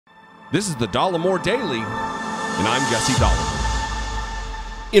This is the Dollemore Daily, and I'm Jesse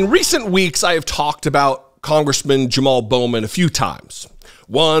Dollemore. In recent weeks, I have talked about Congressman Jamaal Bowman a few times.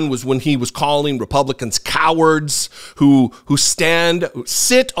 One was when he was calling Republicans cowards who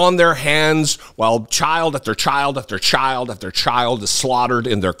sit on their hands while child after child after child after child is slaughtered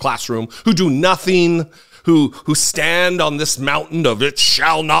in their classroom, who do nothing, who stand on this mountain of it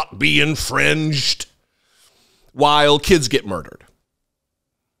shall not be infringed while kids get murdered.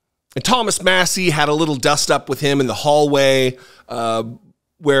 And Thomas Massey had a little dust up with him in the hallway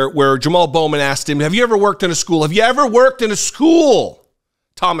where Jamaal Bowman asked him, have you ever worked in a school? Have you ever worked in a school?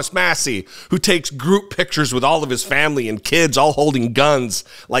 Thomas Massey, who takes group pictures with all of his family and kids all holding guns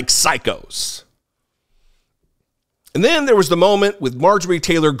like psychos. And then there was the moment with Marjorie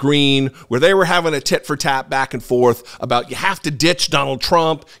Taylor Greene where they were having a tit-for-tat back and forth about you have to ditch Donald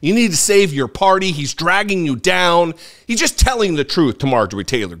Trump. You need to save your party. He's dragging you down. He's just telling the truth to Marjorie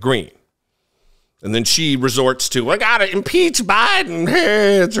Taylor Greene. And then she resorts to, I got to impeach Biden.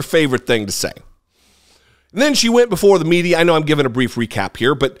 It's her favorite thing to say. And then she went before the media. I know I'm giving a brief recap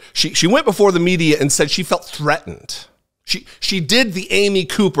here, but she went before the media and said she felt threatened. She did the Amy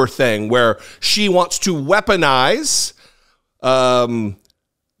Cooper thing where she wants to weaponize Jamaal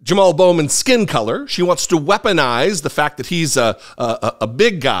Bowman's skin color. She wants to weaponize the fact that he's a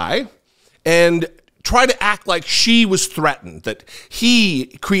big guy and try to act like she was threatened, that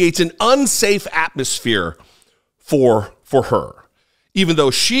he creates an unsafe atmosphere for her, even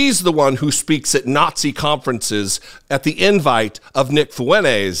though she's the one who speaks at Nazi conferences at the invite of Nick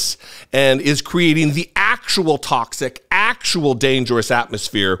Fuentes and is creating the actual toxic, actual dangerous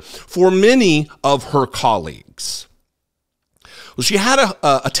atmosphere for many of her colleagues. Well, she had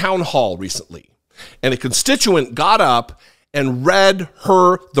a town hall recently, and a constituent got up and read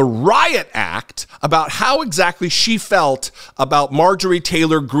her the riot act about how exactly she felt about Marjorie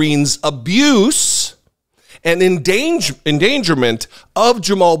Taylor Greene's abuse and endangerment of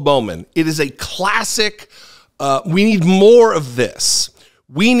Jamaal Bowman. It is a classic. We need more of this.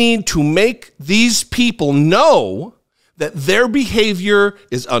 We need to make these people know that their behavior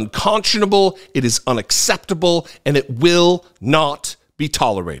is unconscionable, it is unacceptable, and it will not be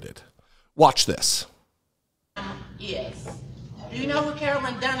tolerated. Watch this. Yes. Do you know who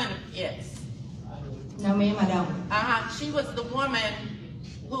Carolyn Dunham is? No, ma'am, I don't. She was the woman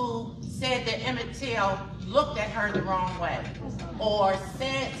who said that Emmett Till looked at her the wrong way or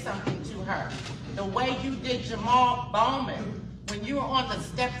said something to her. The way you did Jamaal Bowman when you were on the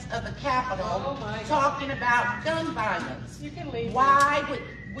steps of the Capitol talking about gun violence. You can leave. Why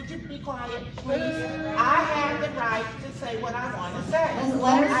would you be quiet, please? I have the right to say what I want to say.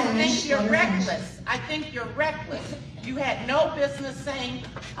 I think you're reckless. I think you're reckless. You had no business saying,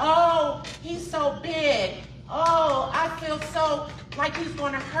 oh, he's so big. Oh, I feel so like he's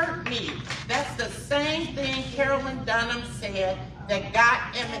going to hurt me. That's the same thing Carolyn Dunham said that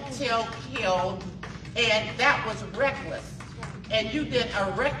got Emmett Till killed, and that was reckless. And you did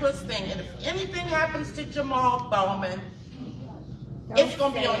a reckless thing. And if anything happens to Jamaal Bowman, it's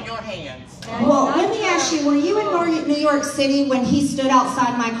going to be on your hands. Well, let me ask you, were you in New York City when he stood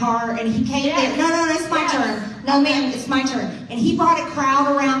outside my car and he came there? No, it's my turn. No, ma'am, it's my turn. And he brought a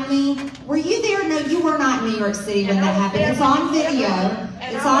crowd around me. Were you there? No, you were not in New York City when that happened. It's on video.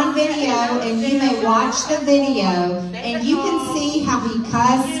 It's on video, and you may watch the video, and you can see how he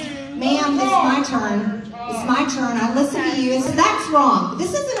cussed. Ma'am, it's my turn. It's my turn. I listen to you. So that's wrong.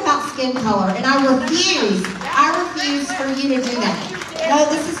 This isn't about skin color, and I refuse for you to do that. No,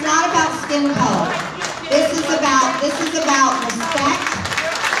 this is not about skin color. This is about respect,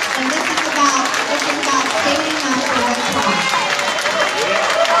 and this is about standing up for what's right.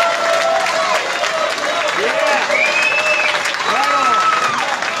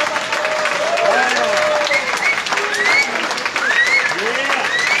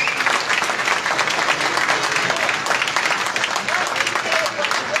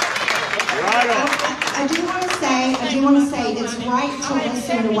 I do want to say it's right to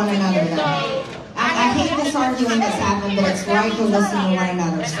listen to one another, though. I hate this arguing that's happened, but it's right to listen to one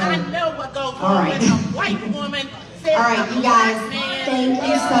another. So, all right. All right, you guys, thank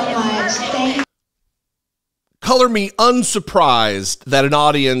you so much. Thank you. Color me unsurprised that an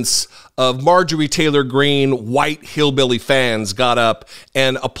audience of Marjorie Taylor Greene white hillbilly fans got up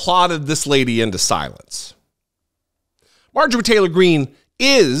and applauded this lady into silence. Marjorie Taylor Greene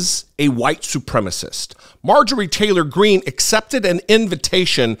is a white supremacist. Marjorie Taylor Greene accepted an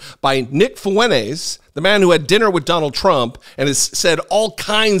invitation by Nick Fuentes, the man who had dinner with Donald Trump and has said all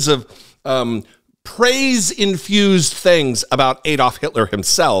kinds of praise-infused things about Adolf Hitler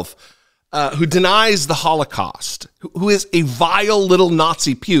himself, who denies the Holocaust, who is a vile little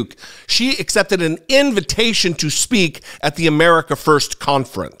Nazi puke, she accepted an invitation to speak at the America First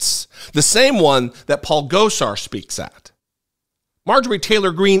conference, the same one that Paul Gosar speaks at. Marjorie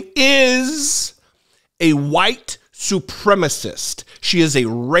Taylor Greene is a white supremacist. She is a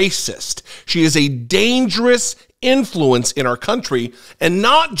racist. She is a dangerous influence in our country, and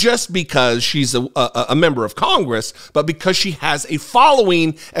not just because she's a member of Congress, but because she has a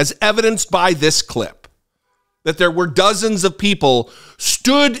following, as evidenced by this clip, that there were dozens of people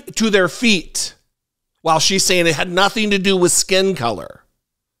stood to their feet while she's saying it had nothing to do with skin color.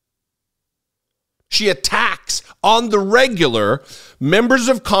 She attacks on the regular members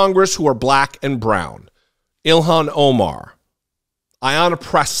of Congress who are black and brown. Ilhan Omar, Ayanna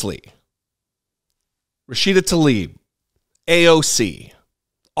Pressley, Rashida Tlaib, AOC.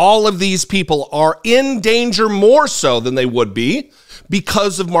 All of these people are in danger more so than they would be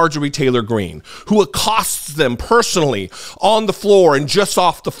because of Marjorie Taylor Greene, who accosts them personally on the floor and just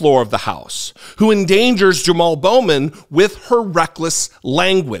off the floor of the House, who endangers Jamaal Bowman with her reckless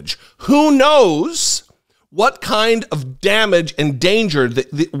language. Who knows what kind of damage and danger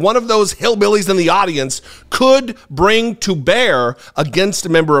that one of those hillbillies in the audience could bring to bear against a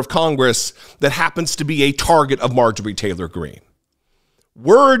member of Congress that happens to be a target of Marjorie Taylor Greene.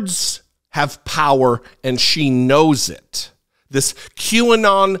 Words have power, and she knows it. This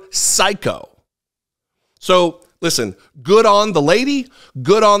QAnon psycho. So listen, good on the lady,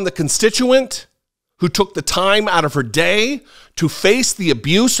 good on the constituent who took the time out of her day to face the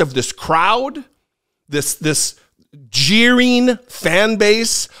abuse of this crowd, this jeering fan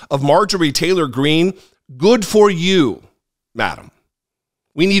base of Marjorie Taylor Greene. Good for you, madam.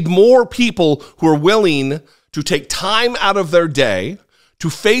 We need more people who are willing to take time out of their day to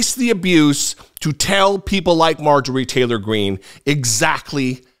face the abuse, to tell people like Marjorie Taylor Greene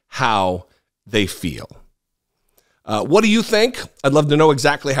exactly how they feel. What do you think? I'd love to know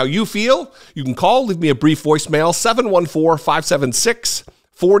exactly how you feel. You can call, leave me a brief voicemail,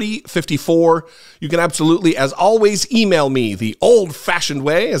 714-576-4054. You can absolutely, as always, email me the old-fashioned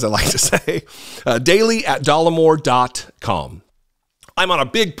way, as I like to say, daily@dollemore.com. I'm on a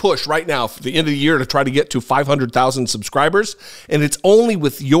big push right now for the end of the year to try to get to 500,000 subscribers, and it's only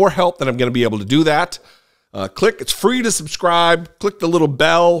with your help that I'm going to be able to do that. It's free to subscribe. Click the little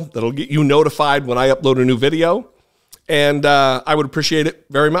bell that'll get you notified when I upload a new video, and I would appreciate it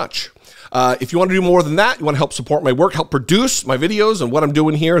very much. If you want to do more than that, you want to help support my work, help produce my videos and what I'm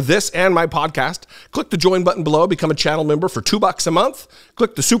doing here, this and my podcast, click the join button below, become a channel member for $2 a month,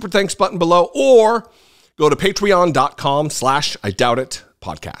 click the super thanks button below, or go to patreon.com/IDoubtIt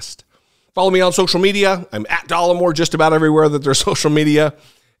podcast. Follow me on social media. I'm at Dollemore just about everywhere that there's social media,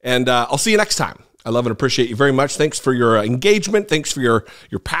 and I'll see you next time. I love and appreciate you very much. Thanks for your engagement. Thanks for your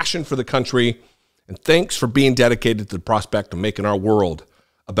passion for the country, and thanks for being dedicated to the prospect of making our world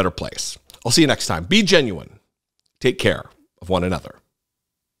a better place. I'll see you next time. Be genuine. Take care of one another.